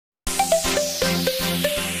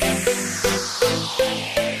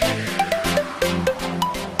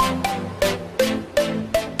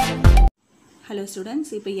Hello students,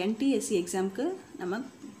 இப்போ NTSE எக்ஸாம்க்கு நம்ம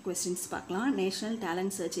questions பார்க்கலாம். National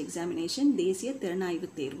Talent Search Examination தேசிய திறனாய்வு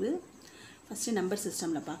தேர்வு. First number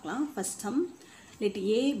systemல பார்க்கலாம். First sum, let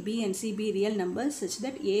A, B and C be real numbers such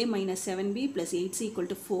that A minus 7B plus 8C equal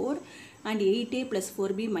to 4 and 8A plus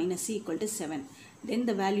 4B minus C equal to 7. Then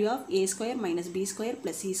the value of A square minus B square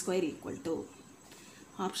plus C square equal to.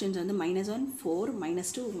 Options வந்து -1, 4,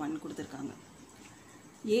 -2, 1 கொடுத்திருக்காங்க.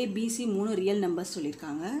 A, B, C மூணு real numbers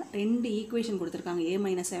சொல்லியிருக்காங்க. ரெண்டு equation கொடுத்துருக்காங்க. A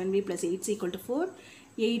minus 7B plus 8C equal to 4,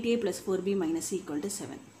 8A plus 4B minus C equal to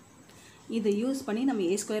 7. இதை use பண்ணி நம்ம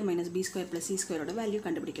A square minus B square plus C squareோட value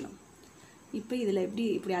கண்டுபிடிக்கணும். இப்போ இதில்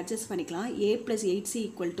இப்படி அட்ஜஸ்ட் பண்ணிக்கலாம். A plus 8C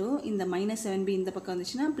equal to இந்த minus 7B இந்த பக்கம்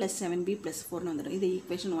வந்துச்சுன்னா plus 7B plus 4னு வந்துடும். இதை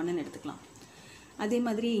ஈக்குவேஷன் 1ன்னு எடுத்துக்கலாம். அதே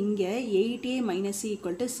மாதிரி இங்கே 8A minus C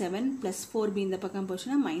equal to 7 plus 4B இந்த பக்கம்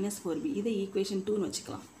போச்சுன்னா minus 4B. இதை ஈக்குவேஷன் 2ன்னு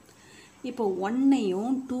வச்சுக்கலாம். இப்போ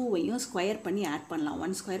 1ஐயும் 2ஐயும் ஸ்கொயர் பண்ணி ஆட் பண்ணலாம்.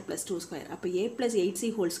 1 ஸ்கொயர் ப்ளஸ் 2 ஸ்கொயர். அப்போ A plus 8C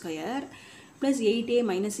whole square plus 8A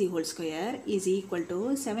minus C whole square is equal to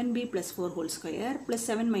 7B plus 4 whole square plus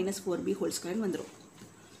 7 minus 4B whole square வந்துடும்.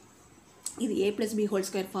 இது A plus B whole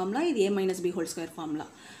square formula, இது A minus B whole square formula.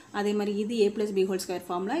 அதே மாதிரி இது A plus B whole square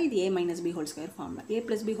formula, இது A minus B whole square formula. A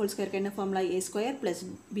plus B whole ஸ்கொயருக்கு என்ன formula? A square plus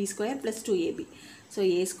B square plus 2AB. So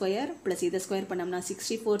A square plus இதை square பண்ணோம்னா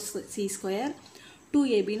 64C square,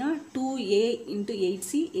 2AB ना 2A into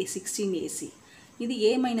 8C A 16AC. இது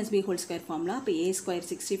A minus B whole square formula. அப்போ A square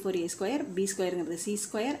 64A square, B square C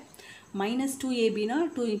square, minus 2AB ना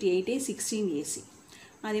 2 into 8A 16AC.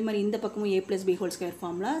 அதே மாதிரி இந்த பக்கமும் A plus B whole square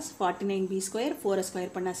formula 49B square, 4 square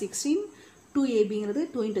பண்ணா 16, 2AB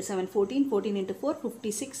 2 into 7 14, 14 into 4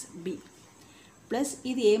 56B. Plus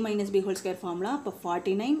இது A minus B whole square formula. அப்போ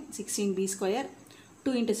 49 16B square,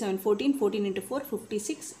 2 into 7 14, 14 into 4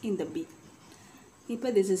 56 in the B. இப்போ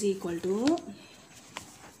this is equal to,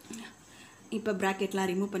 இப்போ ப்ராக்கெட்லாம்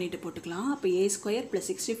remove பண்ணிட்டு போட்டுக்கலாம். அப்போ A square plus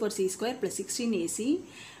 64C square plus 16AC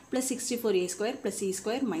plus 64A square plus C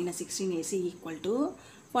square minus 16AC equal to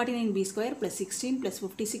 49B square plus 16 plus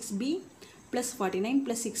 56B plus 49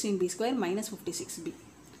 plus 16B square minus 56B.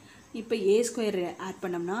 இப்போ A square add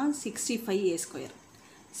பண்ணோம்னா 65A square,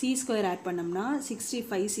 C square add பண்ணோம்னா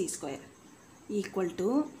 65C square equal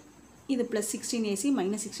to இது plus 16AC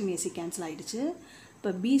minus 16AC cancel ஆகிடுச்சு. இப்போ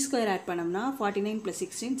B square add பண்ணோம்னா 49 plus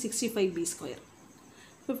 16 65B square,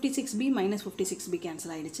 56B minus 56B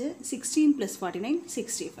cancel ஆகிடுச்சு. 16 plus 49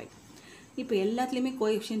 65. இப்போ எல்லாத்துலேயுமே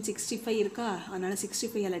கோஎஃபிஷியன்ட் 65 இருக்கா, அதனால்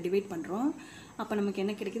 65 டிவைட் பண்ணுறோம். அப்போ நமக்கு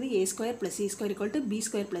என்ன கிடைக்குது? A square plus C square equal to B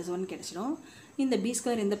square plus 1 கிடைச்சிடும். இந்த B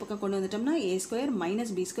ஸ்கொயர் இந்த பக்கம் கொண்டு வந்துட்டோம்னா A square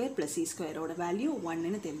minus B square plus C ஸ்கொயரோட வேல்யூ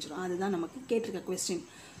 1ன்னு தெரிஞ்சிடும். அதுதான் நமக்கு கேட்டிருக்க கொஸ்டின்.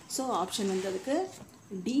 ஸோ ஆப்ஷன் வந்து அதுக்கு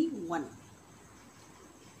D1.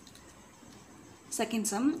 Second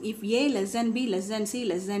sum, if A less than B less than C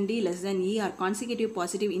less than D less than E are consecutive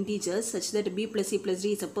positive integers such that B plus C plus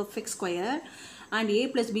D is a perfect square and A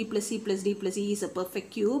plus B plus C plus D plus E is a perfect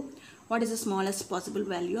cube, what is the smallest possible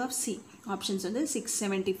value of C? Options வந்து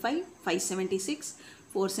 675, 576,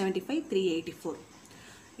 475, 384.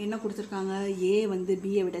 என்ன கொடுத்துருக்காங்க? A வந்து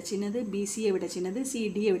B-யை விட சின்னது, B C-யை விட சின்னது, C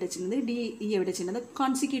D-யை விட சின்னது, D E-யை விட சின்னது.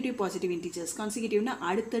 Consecutive positive integers. கான்சிக்யூட்டிவ்னா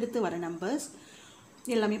அடுத்தடுத்து வர நம்பர்ஸ்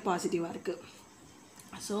எல்லாமே பாசிட்டிவாக இருக்குது.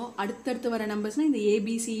 ஸோ அடுத்தடுத்து வர நம்பர்ஸ்னால் இந்த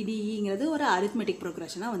ABCDEங்கிறது ஒரு அரித்மெட்டிக்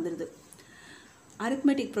ப்ரோக்ரஷனாக வந்துடுது.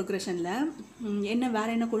 அரித்மெட்டிக் ப்ரோக்ரஷனில் என்ன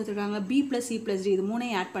வேறு என்ன கொடுத்துருக்காங்க? B plus C plus D இது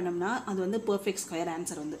மூணையும் ஆட் பண்ணோம்னா அது வந்து பர்ஃபெக்ட் ஸ்கொயர்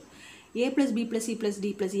ஆன்சர் வந்து. A plus B plus C plus D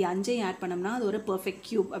plus E அஞ்சையும் ஆட் பண்ணோம்னா அது ஒரு பர்ஃபெக்ட்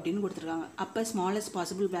கியூப் அப்படின்னு கொடுத்துருக்காங்க. அப்போ smallest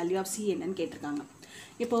possible value of C என்னன்னு கேட்டிருக்காங்க.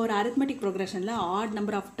 இப்போ ஒரு arithmetic ப்ரோக்ரஷனில் add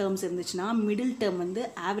number of terms இருந்துச்சுன்னா மிடில் டேர்ம் வந்து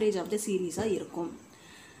ஆவரேஜ் ஆஃப் த சீரீஸாக இருக்கும்.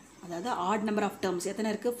 அதாவது ஆட் நம்பர் ஆஃப் டேர்ம்ஸ்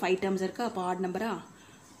எத்தனை இருக்குது? 5 டேர்ம்ஸ் இருக்குது. அப்போ ஆட் நம்பரா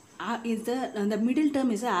is the middle term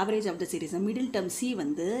is the average of the series. The middle term C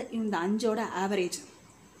வந்து இந்த 5ஓட ஆவரேஜ்.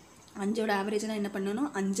 5ஓட ஆவரேஜ்னால் என்ன பண்ணணும்?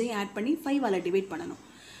 5ஐயும் ஆட் பண்ணி 5ஆல் டிவைட் பண்ணணும்.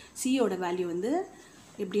 சியோட வேல்யூ வந்து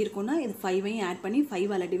எப்படி இருக்கும்னா இது 5ஐயும் ஆட் பண்ணி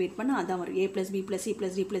 5ஆல் டிவைட் பண்ணால் அதான் வரும். A plus B plus C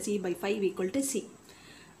plus D plus E by 5 equal to C.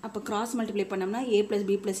 அப்போ கிராஸ் மல்டிப்ளை பண்ணோம்னா A plus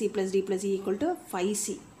B plus C plus D plus E equal to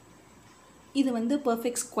 5C. இது வந்து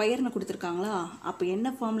பர்ஃபெக்ட் ஸ்கொயர்னு கொடுத்துருக்காங்களா? அப்போ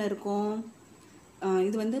என்ன ஃபார்மில் இருக்கும்?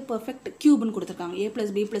 இது வந்து பர்ஃபெக்ட் க்யூப்னு கொடுத்துருக்காங்க. A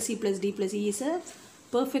plus B plus C plus D plus E is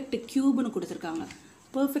perfect க்யூப்னு கொடுத்துருக்காங்க.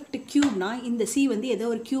 பர்ஃபெக்ட் க்யூப்னா இந்த C வந்து ஏதோ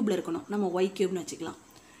ஒரு க்யூப்பில் இருக்கணும். நம்ம Y க்யூப்னு வச்சுக்கலாம்.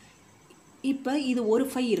 இப்போ இது ஒரு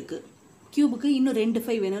 5 இருக்குது, க்யூபுக்கு இன்னும் 2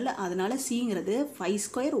 5 வேணும்ல, அதனால் Cங்கிறது 5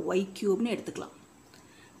 ஸ்கொயர் Y க்யூப்னு எடுத்துக்கலாம்.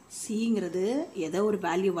 Cங்கிறது ஏதோ ஒரு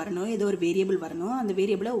வேல்யூ வரணும், ஏதோ ஒரு வேரியபிள் வரணும், அந்த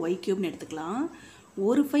வேரியபிளை Y க்யூப்னு எடுத்துக்கலாம்.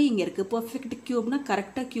 ஒரு 5 இங்கே இருக்குது. பர்ஃபெக்ட் க்யூப்னா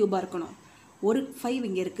கரெக்டாக க்யூபாக இருக்கணும். ஒரு 5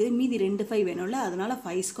 இங்கே இருக்குது, மீதி 2 5 வேணும்ல, அதனால்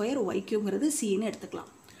 5 ஸ்கொயர் Y க்யூப்ங்கிறது Cன்னு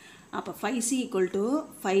எடுத்துக்கலாம். அப்போ 5c equal to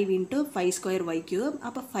 5 into 5 square y cube.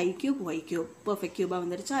 அப்போ 5 cube y cube perfect cube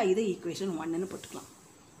வந்துருச்சா. இது ஈக்குவேஷன் 1ன்னு போட்டுக்கலாம்.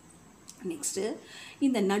 நெக்ஸ்ட்டு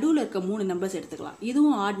இந்த நடுவில் இருக்க 3 நம்பர்ஸ் எடுத்துக்கலாம்.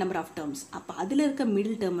 இதுவும் ஆட் நம்பர் ஆஃப் டேர்ம்ஸ். அப்போ அதில் இருக்க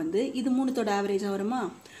மிடில் டேர்ம் வந்து இது 3தோட ஆவரேஜாக வருமா.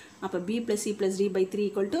 அப்போ b plus c plus d by 3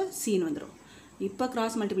 equal to cன்னு வந்துடும். இப்போ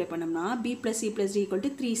கிராஸ் மல்டிப்ளை பண்ணோம்னா b plus c plus d equal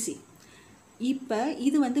to 3c. இப்போ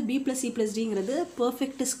இது வந்து b plus c plus dங்கிறது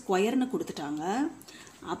perfect ஸ்கொயர்னு கொடுத்துட்டாங்க.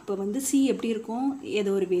 அப்போ வந்து c எப்படி இருக்கும், ஏதோ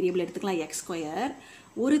ஒரு வேரியபிள் எடுத்துக்கலாம் x ஸ்கொயர்.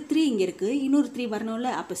 ஒரு 3 இங்கே இருக்குது, இன்னொரு 3 வரணும்ல.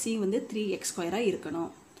 அப்போ c வந்து 3x ஸ்கொயராக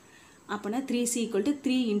இருக்கணும். அப்போனா 3c equal to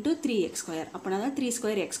 3 into 3x square. அப்போனா தான் 3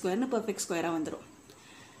 ஸ்கொயர் x ஸ்கொயர்னு பர்ஃபெக்ட் ஸ்கொயராக வந்துடும்.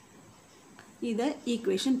 இதை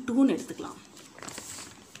ஈக்குவேஷன் 2ன்னு எடுத்துக்கலாம்.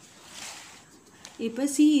 இப்போ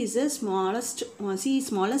c is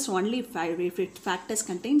smallest only factors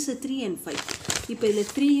contains 3 and 5. இப்போ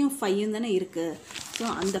இதில் 3யும் 5யும் தானே இருக்குது. ஸோ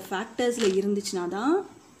அந்த ஃபேக்டர்ஸில் இருந்துச்சுன்னா தான்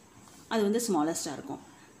அது வந்து ஸ்மாலஸ்ட்டாக இருக்கும்.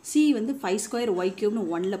 c வந்து 5 ஸ்கொயர் y க்யூப்னு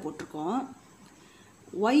 1ல் போட்டிருக்கோம்.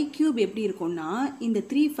 y க்யூப் எப்படி இருக்கும்னா இந்த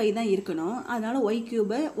 3 5 தான் இருக்கணும். அதனால் y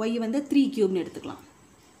க்யூபை y வந்து 3 க்யூப்னு எடுத்துக்கலாம்.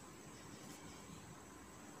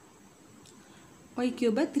 y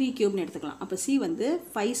க்யூபை 3 க்யூப்னு எடுத்துக்கலாம். அப்போ c வந்து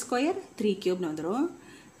 5 ஸ்கொயர் 3 க்யூப்னு வந்துடும்.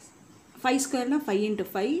 5 ஸ்கொயர்னா 5 into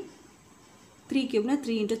 5, 3 க்யூப்னா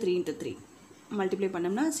 3 into 3 into 3 மல்டிப்ளை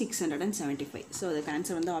பண்ணோம்னா 675. ஸோ அதுக்கு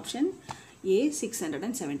ஆன்சர் வந்து option A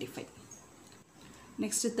 675.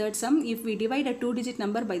 Next third sum, if we divide a 2-digit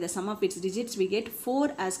number by the sum of its digits, we get 4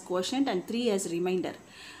 as quotient and 3 as remainder.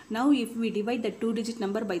 Now if we divide the 2-digit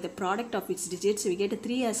number by the product of its digits, we get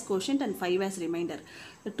 3 as quotient and 5 as remainder.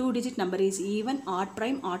 The 2-digit number is even, odd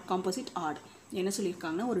prime, odd composite, odd. என்ன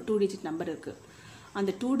சொல்லியிருக்காங்கன்னா ஒரு 2-digit number இருக்குது.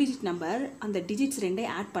 அந்த 2-digit number அந்த digits ரெண்டே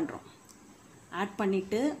add பண்ணுறோம். Add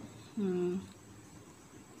பண்ணிவிட்டு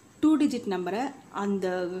 2-digit நம்பரை அந்த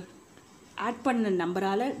ஆட் பண்ண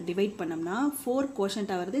நம்பரால் டிவைட் பண்ணோம்னா 4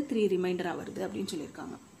 கோஷண்ட்டாக வருது, 3 ரிமைண்டராக வருது அப்படின்னு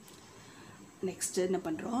சொல்லியிருக்காங்க. நெக்ஸ்ட்டு என்ன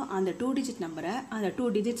பண்ணுறோம், அந்த 2-digit நம்பரை அந்த 2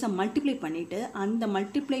 டிஜிட்ஸை மல்டிப்ளை பண்ணிவிட்டு அந்த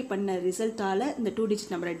மல்டிப்ளை பண்ண ரிசல்ட்டால் இந்த 2-digit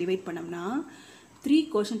நம்பரை டிவைட் பண்ணோம்னா 3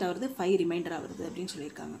 கோஷண்ட்டாக வருது, 5 ரிமைண்டராக வருது அப்படின்னு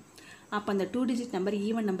சொல்லியிருக்காங்க. அப்போ அந்த 2-digit நம்பர்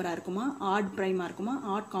ஈவன் நம்பராக இருக்குமா, ஆட் ப்ரைமாக இருக்குமா,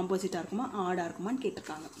 ஆட் காம்போசிட்டாக இருக்குமா, ஆடாக இருக்குமான்னு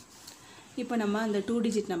கேட்டிருக்காங்க. இப்போ நம்ம அந்த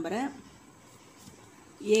 2-digit நம்பரை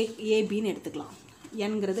ஏபின்னு எடுத்துக்கலாம்.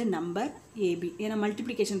 என்கிறது நம்பர் ஏபி, ஏன்னா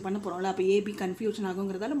மல்டிப்ளிகேஷன் பண்ண போகிறோம்ல. அப்போ ஏபி கன்ஃபியூஷன்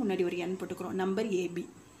ஆகுங்கிறதால முன்னாடி ஒரு என் போட்டுக்கிறோம். Number AB.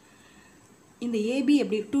 இந்த ஏபி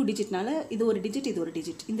எப்படி 2-digitனால இது ஒரு டிஜிட், இது ஒரு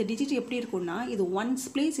டிஜிட். இந்த டிஜிட் எப்படி இருக்கும்னா இது 1's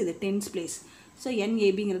place, இது 10's place. So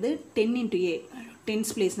NABங்கிறது 10 into A,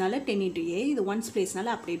 10's placeனால 10 into A, இது 1's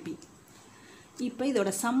placeனால அப்படியே B. இப்போ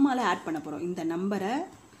இதோட சம்மால் ஆட் பண்ண போகிறோம். இந்த நம்பரை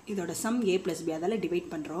இதோட சம் A + B அதால் டிவைட்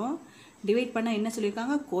பண்ணுறோம். டிவைட் பண்ணால் என்ன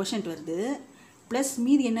சொல்லியிருக்காங்க, கோஷன்ட் வருது. ப்ளஸ்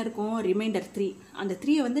மீதி என்ன இருக்கும், ரிமைண்டர் 3. அந்த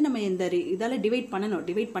 3 வந்து நம்ம இந்த இதால் டிவைட் பண்ணணும்.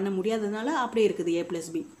 டிவைட் பண்ண முடியாததுனால அப்படியே இருக்குது A +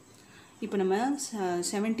 B. இப்போ நம்ம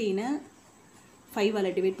 17 5ஆல்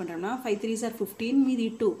டிவைட் பண்ணுறோம்னா 5 3s are 15, மீதி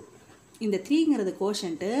 2. இந்த 3ங்கிறது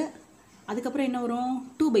கோஷன்ட்டு. அதுக்கப்புறம் என்ன வரும்,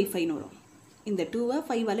 2/5ன்னு வரும். இந்த 2வை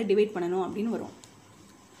 5ஆல் டிவைட் பண்ணணும் அப்படின்னு வரும்.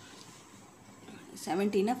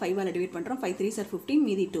 17 5ஆல் டிவைட் பண்ணுறோம். 5 3s are 15,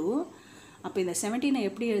 மீதி 2. அப்போ இந்த 17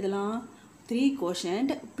 எப்படி எழுதலாம், 3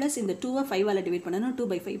 கோஷன்ட் ப்ளஸ் இந்த 2வை 5ஆல் டிவைட் பண்ணணும்,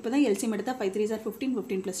 2/5. இப்போ தான் எல்சிஎம் எடுத்தால் 5 3s are 15,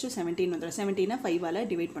 15 + 2 17 வந்துடும். 17 5ஆல்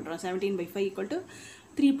டிவைட் பண்ணுறோம். 17/5 =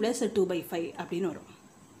 3 + 2/5 அப்படின்னு வரும்.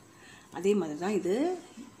 அதே மாதிரி தான் இது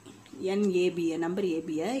NABயை number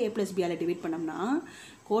ஏபியை A + B all divide பண்ணோம்னா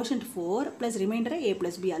quotient 4 plus ரிமைண்டரை A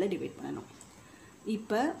 + B all divide பண்ணணும்.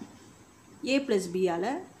 இப்போ A + B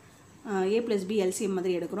all A + B LCM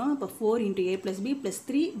மாதிரி எடுக்கிறோம். இப்போ 4 into A + B +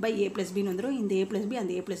 3/A + Bன்னு வந்துடும். இந்த A + B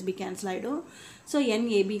அந்த A + B கேன்சல் ஆகிடும். So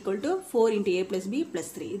NAB = 4 into A + B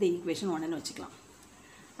 + 3. இதை ஈக்குவேஷன் 1ன்னு வச்சுக்கலாம்.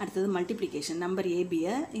 அடுத்தது மல்டிப்ளிகேஷன். நம்பர்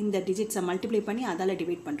ஏபியை இந்த டிஜிட்ஸை மல்டிப்ளை பண்ணி அதால்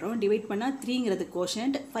டிவைட் பண்ணுறோம். டிவைட் பண்ணால் 3ங்கிறது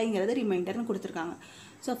கோஷன்ட், 5ங்கிறது ரிமைண்டர்னு கொடுத்துருக்காங்க.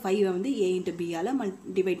 ஸோ 5 வந்து A into B all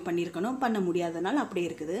divide பண்ணியிருக்கணும், பண்ண முடியாதனால அப்படியே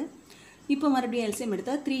இருக்குது. இப்போ மறுபடியும் எல்சிஎம்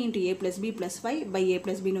எடுத்தால் 3 into A + B + 5/A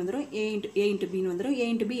 + Bன்னு வந்துடும். A into Bன்னு வந்துடும். A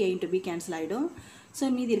into B கேன்சல் ஆகிடும். ஸோ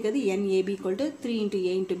மீதி இருக்கிறது NAB = 3 into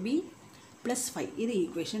A into B + 5. இது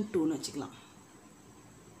ஈக்குவேஷன் 2ன்னு வச்சுக்கலாம்.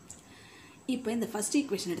 இப்போ இந்த ஃபஸ்ட்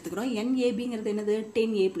ஈக்குவேஷன் எடுத்துக்கிறோம். NABங்கிறது என்னது,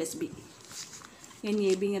 10A + B.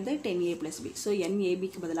 NABங்கிறது 10A + B. So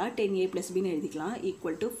NABக்கு பதிலாக 10A + Bன்னு எழுதிக்கலாம்.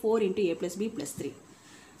 = 4 into A + B + 3.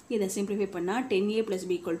 இதை சிம்பிளிஃபை பண்ணால் 10A +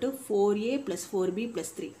 B = 4A + 4B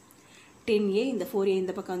 + 3. 10A இந்த 4A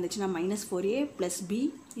இந்த பக்கம் வந்துச்சுன்னா -4A + B,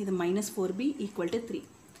 இது -4B = 3.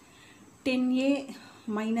 10A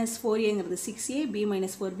 - 4Aங்கிறது 6A, B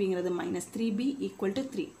 - 4Bங்கிறது -3B =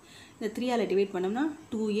 3. இந்த 3ஆல் டிவைட் பண்ணோம்னா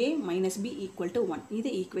 2A - B = 1. இது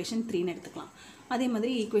ஈக்குவேஷன் 3ன்னு எடுத்துக்கலாம். அதே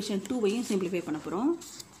மாதிரி ஈக்குவேஷன் 2வையும் சிம்பிளிஃபை பண்ண போகிறோம்.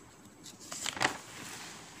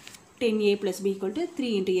 10a plus b equal to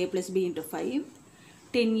 3 into a plus b into 5.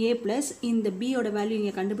 10a plus இந்த b ஓட வேல்யூ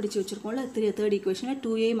இங்கே கண்டுபிடிச்சி வச்சுருக்கோம்ல தேர்ட் ஈக்குவேஷனில்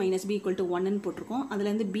 2a minus b equal to 1ன்னு போட்டிருக்கோம்.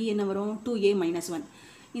 அதுலேருந்து b என்ன வரும் 2a minus 1.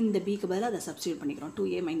 இந்த bக்கு பதிலாக அதை சப்ஸ்டியூட் பண்ணிக்கிறோம்.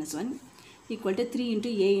 2a minus 1 equal to 3 into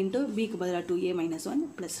a into bக்கு பதிலாக 2a minus 1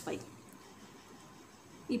 plus 5.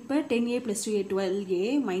 இப்போ 10a plus 2a 12a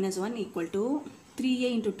minus 1 equal to 3a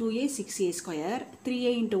into 2a 6a square.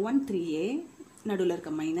 3a into 1 3a நடுவில்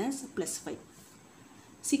இருக்க minus plus 5.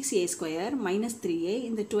 6a square minus 3a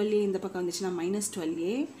இந்த 12a இந்த பக்கம் வந்துச்சுன்னா minus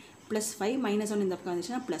 12a plus 5 minus 1 இந்த பக்கம்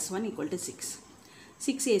வந்துச்சுன்னா plus 1 equal to 6.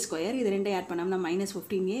 6a square இது ரெண்டை ஆட் பண்ணோம்னா minus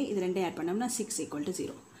 15a இது ரெண்டை ஆட் பண்ணோம்னா 6 equal to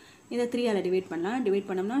 0. இதை 3 ஆல் டிவைட்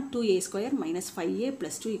பண்ணோம்னா 2a square minus 5a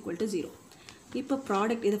plus 2 equal to 0. இப்போ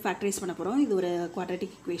ப்ராடக்ட் இதை ஃபேக்டரைஸ் பண்ண போகிறோம். இது ஒரு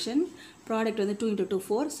குவாட்ரட்டிக் ஈக்குவேஷன். ப்ராடக்ட் வந்து 2 into 2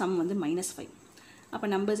 4 சம் வந்து minus 5. அப்போ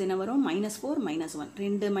நம்பர்ஸ் என்ன வரும் minus 4 minus 1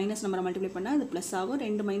 ரெண்டு மைனஸ் நம்பரை மல்டிப்ளை பண்ணால் அது ப்ளஸ் ஆகும்.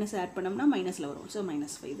 ரெண்டு மைனஸ் ஆட் பண்ணோம்னா மைனஸில் வரும். ஸோ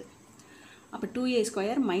minus 5 இது. அப்போ 2a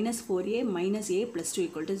square minus 4a minus a plus 2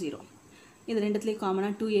 equal to 0. இது ரெண்டுத்துலேயும்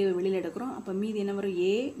காமனாக 2a வெளியில் எடுக்கிறோம். அப்போ மீதி என்ன வரும்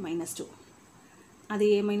a minus 2. அது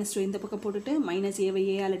a minus 2 இந்த பக்கம் போட்டுட்டு மைனஸ் ஏவை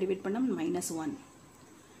a ஆல் டிவைட் பண்ணோம் minus 1.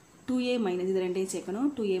 2a minus இது ரெண்டையும் சேர்க்கணும்.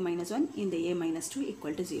 2a minus 1 இந்த a minus 2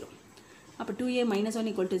 equal to 0. அப்போ 2a minus 1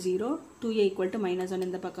 equal to 0, 2a equal to minus 1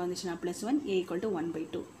 இந்த பக்கம் வந்துச்சுன்னா plus 1, a equal to 1 by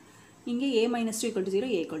 2. இங்கே a minus 2 equal to 0,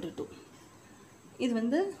 a equal to 2. இது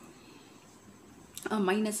வந்து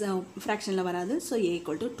மைனஸ் ஃப்ராக்ஷனில் வராது. ஸோ a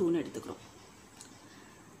equal to 2ன்னு எடுத்துக்கிறோம்.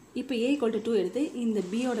 இப்போ a equal to 2 எடுத்து இந்த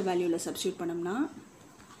b ஓட வேல்யூவில் சப்ஸ்டியூட் பண்ணோம்னா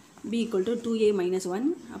b equal to 2a minus 1.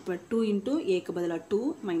 அப்போ 2 into aக்கு பதிலாக 2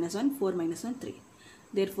 minus 1 4 minus 1 3.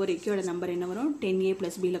 therefore a ஓட நம்பர் என்ன வரும் 10a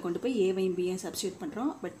plus b கொண்டு போய் a-வையும் b-யும் சப்ஸ்டியூட் பண்ணுறோம்.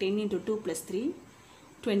 But 10 into 2 plus 3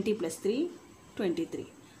 20 plus 3 23.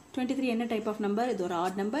 23 என்ன டைப் ஆஃப் நம்பர்? இது ஒரு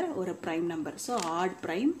ஆட் நம்பர், ஒரு prime number. So odd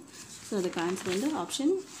prime. So அதுக்கு ஆன்சர் வந்து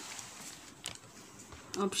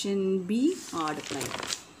option B odd prime.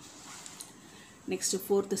 Next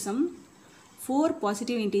fourth some. 4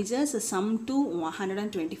 positive integers sum to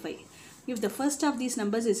 125. If the first of these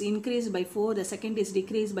numbers is increased by 4, the second is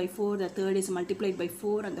decreased by 4, the third is multiplied by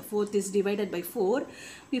 4, and the fourth is divided by 4,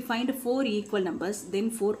 we find 4 equal numbers. Then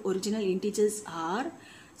 4 original integers are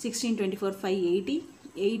 16, 24, 5, 80,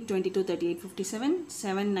 8, 22, 38, 57,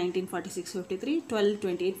 7, 19, 46, 53, 12,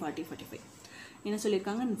 28, 40, 45. என்ன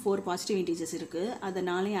சொல்லியிருக்காங்க? 4 positive integers இருக்குது. அதை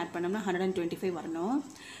 4 add பண்ணோம்னா 125 வரணும்.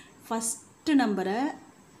 First நம்பரை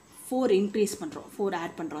 4 increase பண்ணுறோம், 4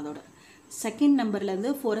 add பண்ணுறோம். அதோட செகண்ட்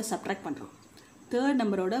நம்பர்லேருந்து 4 சப்ட்ராக்ட் பண்ணுறோம். தேர்ட்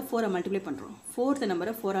நம்பரோட 4 மல்டிப்ளை பண்ணுறோம். ஃபோர்த்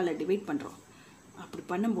நம்பரை 4ஆல் டிவைட் பண்ணுறோம். அப்படி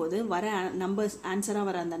பண்ணும்போது வர நம்பர்ஸ் ஆன்சராக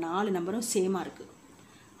வர அந்த 4 நம்பரும் சேமாக இருக்குது.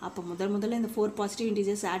 அப்போ முதல்ல இந்த 4 பாசிட்டிவ்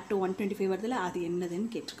இன்டீஜர்ஸ் ஆட் டு 125 வருதுல, அது என்னதுன்னு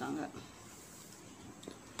கேட்டிருக்காங்க.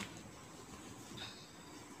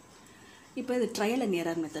 இப்போ இது ட்ரையல் அண்ட்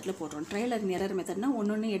எரர் மெத்தடில் போடுறோம். ட்ரையல் அண்ட் எரர் மெத்தட்னா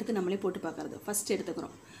ஒன்று எடுத்து நம்மளே போட்டு பார்க்குறது. ஃபஸ்ட்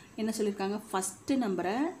எடுத்துக்கிறோம். என்ன சொல்லியிருக்காங்க? ஃபஸ்ட்டு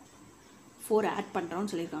நம்பரை 4 ஆட்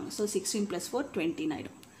பண்ணுறோன்னு சொல்லியிருக்காங்க. ஸோ 16 + 4 20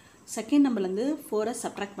 ஆகிடும். செகண்ட் நம்பர்லேருந்து 4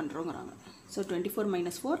 சப்ட்ராக்ட் பண்ணுறோங்கிறாங்க. ஸோ 24 -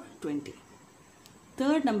 4 20.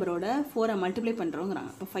 தேர்ட் நம்பரோட 4 மல்டிப்ளை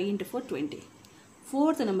பண்ணுறோங்கிறாங்க. இப்போ 5 × 4 20.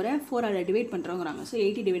 ஃபோர்த் நம்பரை 4ஆல் டிவைட் பண்ணுறோங்கிறாங்க. ஸோ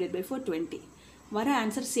 80 / 4 20. வர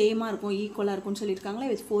ஆன்சர் சேமாக இருக்கும், ஈக்குவலாக இருக்கும்னு சொல்லியிருக்காங்களே.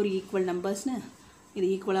 வித் 4 ஈக்குவல் நம்பர்ஸ்னு இது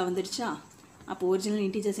ஈக்குவலாக வந்துடுச்சா? அப்போ ஒரிஜினல்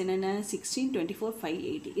இன்டீஜர்ஸ் என்னென்ன? 16, 24, 5,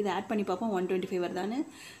 80. இதை ஆட் பண்ணி பார்ப்போம். 125 வருதான்னு.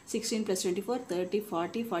 16 + 24 30,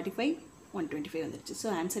 40, 45, 125 வந்துடுச்சு. So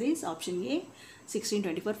answer is option A 16,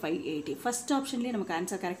 24, 5, 80. First ஆப்ஷன்லேயே நமக்கு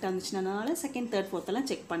ஆன்சர் கரெக்டாக இருந்துச்சுனால செகண்ட், தேர்ட், ஃபோர்த்தெல்லாம்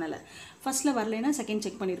செக் பண்ணலை. ஃபஸ்ட்டில் வரலைன்னா செகண்ட்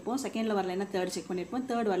செக் பண்ணியிருப்போம், செகண்டில் வரலைன்னா தேர்ட் செக் பண்ணியிருப்போம்,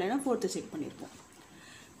 தேர்ட் வரலைன்னா ஃபோர்த்து செக் பண்ணியிருப்போம்.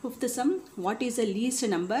 Fifth some. What is the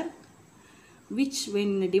least number which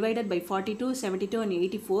when divided by 42, 72 and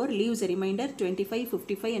 84 leaves a remainder 25,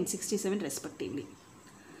 55 and 67 respectively.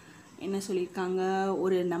 என்ன சொல்லியிருக்காங்க?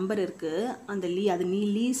 ஒரு நம்பர் இருக்குது, அந்த அது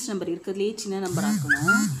லீஸ்ட் நம்பர் இருக்கிறதுலே சின்ன நம்பராக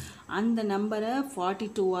இருக்கணும். அந்த நம்பரை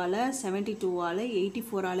 42ஆல் 72ஆல்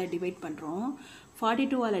 84ஆல் டிவைட் பண்ணுறோம்.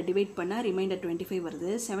 42ஆல் டிவைட் பண்ணால் ரிமைண்டர் 25 வருது.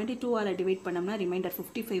 72ஆல் டிவைட் பண்ணோம்னா ரிமைண்டர்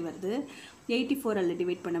 55 வருது. 84ஆல்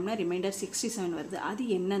டிவைட் பண்ணோம்னா ரிமைண்டர் 67 வருது. அது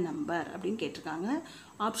என்ன நம்பர் அப்படின்னு கேட்டிருக்காங்க.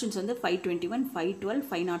 ஆப்ஷன்ஸ் வந்து 521, 512,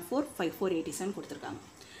 504, 5487 கொடுத்துருக்காங்க.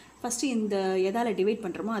 ஃபஸ்ட்டு இந்த எதால் டிவைட்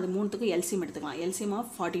பண்ணுறோமோ அது மூணுத்துக்கும் எல்சிஎம் எடுத்துக்கலாம். LCM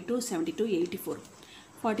of 42, 72, 84.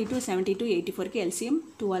 42, 72, 84க்கு எல்சிஎம்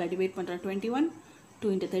 2ஆல் டிவைட் பண்ணுறோம். 21,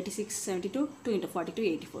 2 × 36, 72, 2 × 42,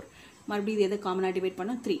 84. மறுபடியும் இது எதை காமனாக டிவைட்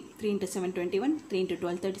பண்ணோம்? 3 × 7, 21, 3 ×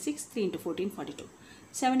 12, 36, 3 × 14, 42.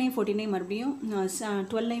 7 14 மறுபடியும்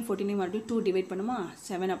 12 14 மறுபடியும் 2 டிவைட் பண்ணுமா?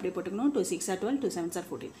 7 அப்படியே போட்டுக்கணும். 2 6 are 12, 2 7 are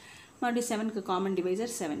 14. மறுபடியும் 7க்கு காமன்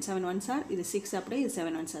டிவைசர் 7, 7 1s are, இது 6 அப்படியே, இது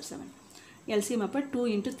 7 1s are 7. எல்சிஎம் அப்போ 2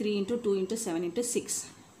 × 3 × 2 × 7 × 6.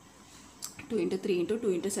 2 × 3 ×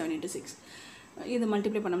 2 × 7 × 6. இது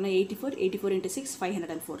மல்டிப்ளை பண்ணோம்னா 84 into 6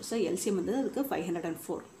 504. ஸோ எல்சிஎம் வந்து அதுக்கு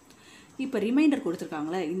 504. இப்போ ரிமைண்டர்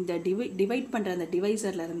கொடுத்துருக்காங்களே, இந்த டிவைட் பண்ணுற அந்த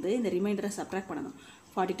டிவைசர்லேருந்து இந்த ரிமைண்டரை சப்ட்ராக்ட் பண்ணணும்.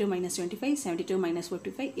 42 minus 25, 72 minus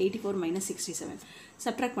 55, 84 minus 67.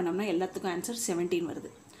 சப்ட்ராக்ட் பண்ணோம்னா எல்லாத்துக்கும் ஆன்சர் 17 வருது.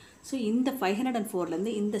 ஸோ இந்த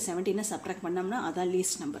 504லேருந்து இந்த 17 சப்ட்ராக்ட் பண்ணோம்னா அதான்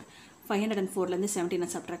லீஸ்ட் நம்பர். 504லேருந்து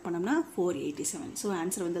 17 சப்ட்ராக்ட் பண்ணோம்னா 487. ஸோ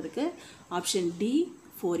ஆன்சர் வந்து அதுக்கு ஆப்ஷன் டி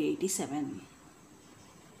 487.